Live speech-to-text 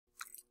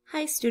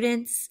Hi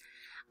students,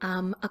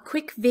 a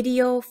quick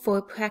video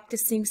for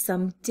practicing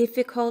some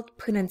difficult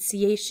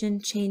pronunciation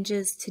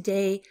changes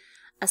today,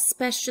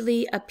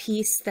 especially a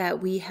piece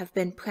that we have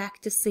been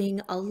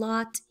practicing a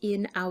lot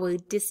in our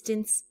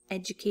distance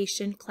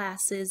education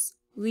classes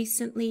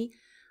recently,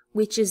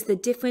 which is the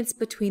difference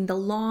between the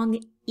long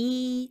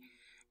E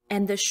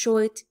and the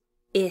short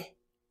I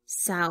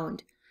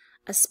sound,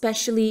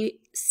 especially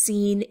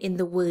seen in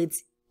the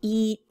words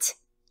eat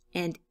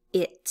and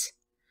it.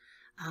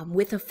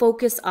 With a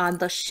focus on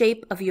the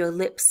shape of your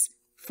lips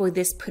for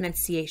this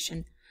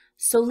pronunciation.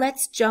 So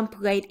let's jump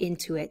right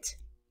into it.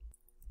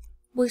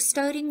 We're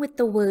starting with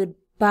the word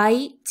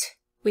bite,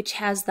 which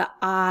has the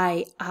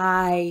I,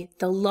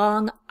 the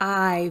long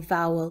I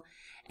vowel.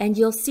 And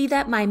you'll see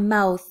that my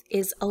mouth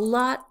is a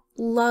lot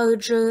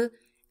larger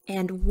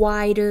and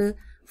wider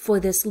for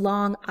this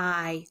long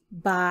I.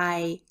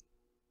 Bite,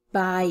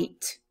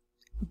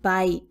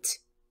 bite.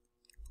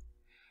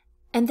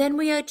 And then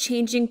we are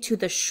changing to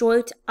the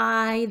short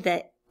I,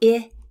 the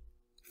I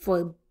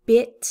for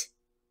bit.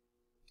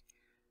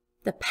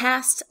 The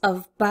past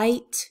of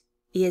bite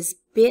is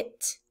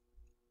bit,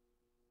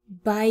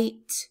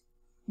 bite,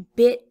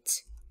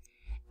 bit.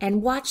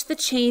 And watch the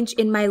change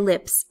in my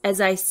lips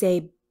as I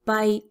say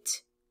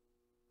bite,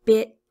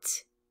 bit,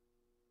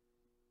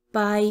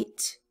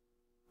 bite,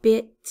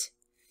 bit.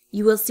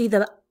 You will see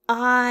the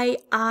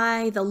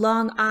I, the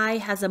long I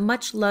has a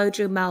much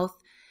larger mouth.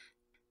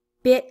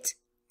 Bit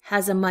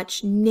has a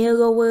much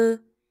narrower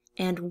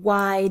and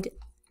wide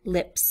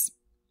lips.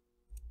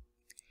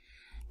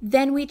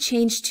 Then we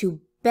change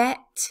to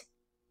bet,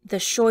 the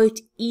short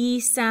E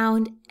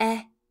sound,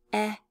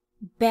 bet.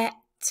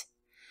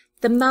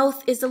 The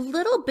mouth is a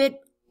little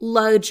bit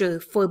larger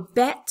for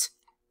bet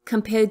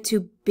compared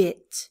to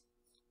bit.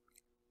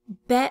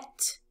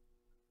 Bet,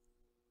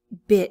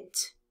 bit.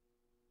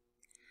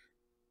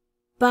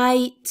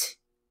 Bite,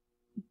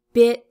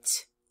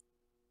 bit,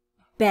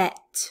 bet.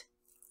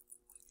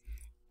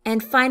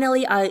 And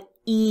finally our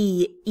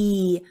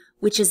E,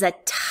 which is a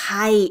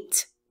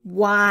tight,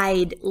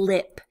 wide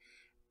lip.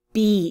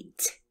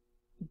 Beat,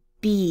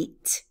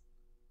 beat.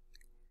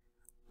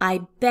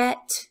 I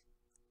bet,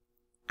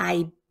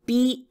 I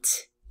beat.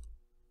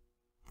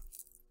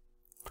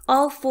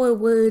 All four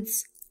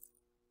words,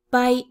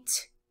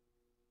 bite,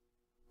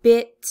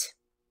 bit,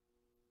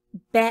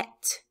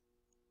 bet,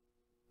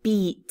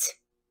 beat.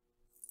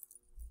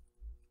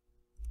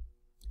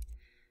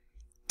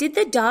 Did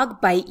the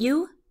dog bite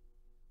you?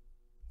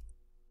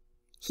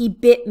 He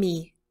bit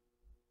me.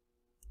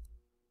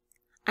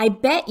 I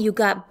bet you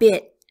got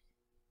bit.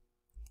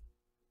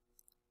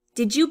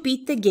 Did you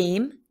beat the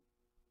game?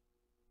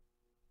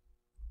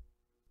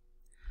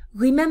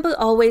 Remember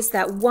always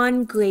that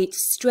one great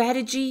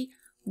strategy,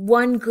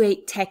 one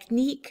great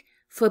technique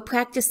for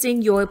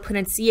practicing your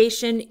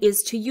pronunciation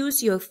is to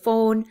use your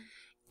phone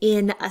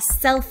in a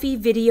selfie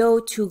video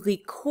to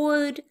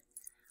record,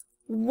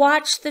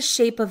 watch the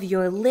shape of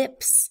your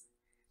lips,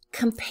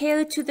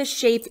 compare to the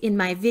shape in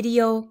my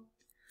video.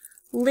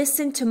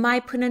 Listen to my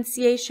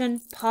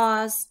pronunciation,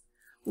 pause,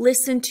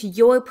 listen to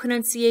your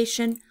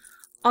pronunciation.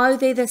 Are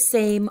they the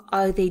same?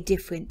 Are they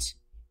different?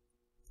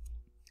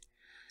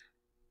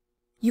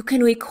 You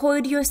can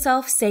record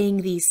yourself saying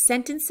these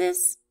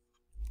sentences.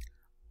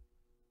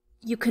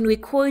 You can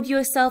record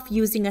yourself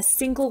using a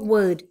single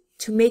word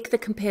to make the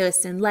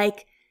comparison,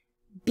 like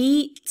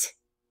beat,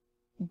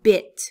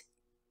 bit.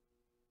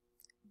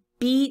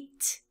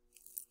 Beat,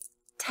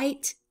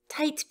 tight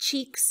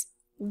cheeks,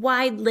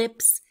 wide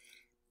lips.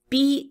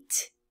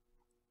 Beat,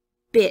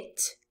 bit.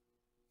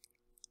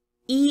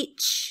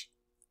 Each,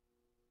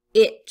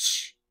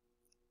 itch.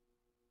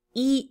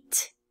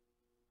 Eat,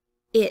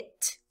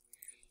 it.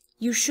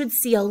 You should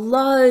see a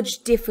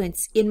large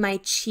difference in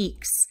my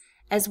cheeks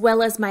as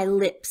well as my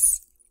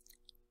lips.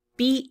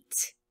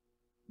 Beat,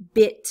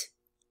 bit.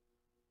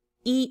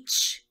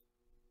 Each,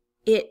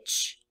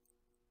 itch.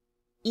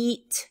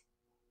 Eat,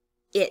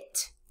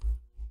 it.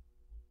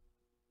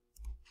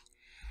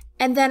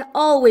 And then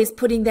always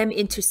putting them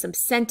into some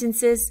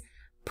sentences,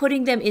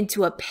 putting them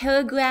into a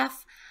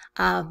paragraph.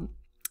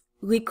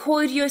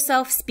 Record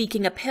yourself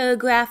speaking a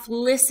paragraph,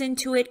 listen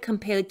to it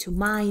compared to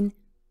mine.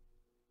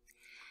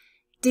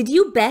 Did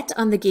you bet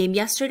on the game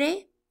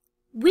yesterday?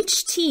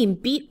 Which team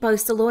beat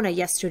Barcelona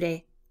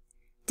yesterday?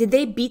 Did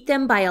they beat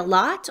them by a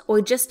lot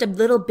or just a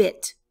little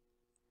bit?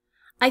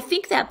 I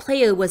think that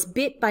player was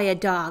bit by a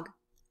dog.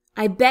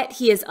 I bet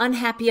he is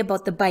unhappy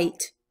about the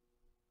bite.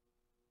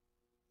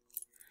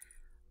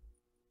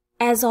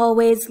 As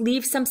always,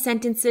 leave some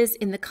sentences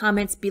in the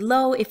comments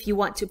below if you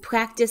want to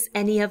practice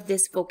any of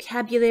this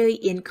vocabulary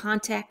in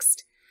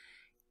context.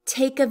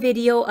 Take a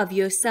video of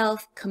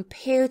yourself,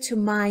 compare to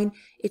mine.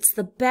 It's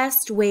the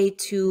best way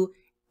to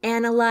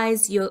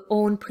analyze your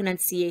own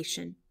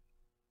pronunciation.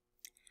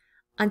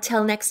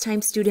 Until next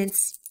time,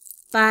 students,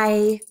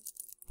 bye.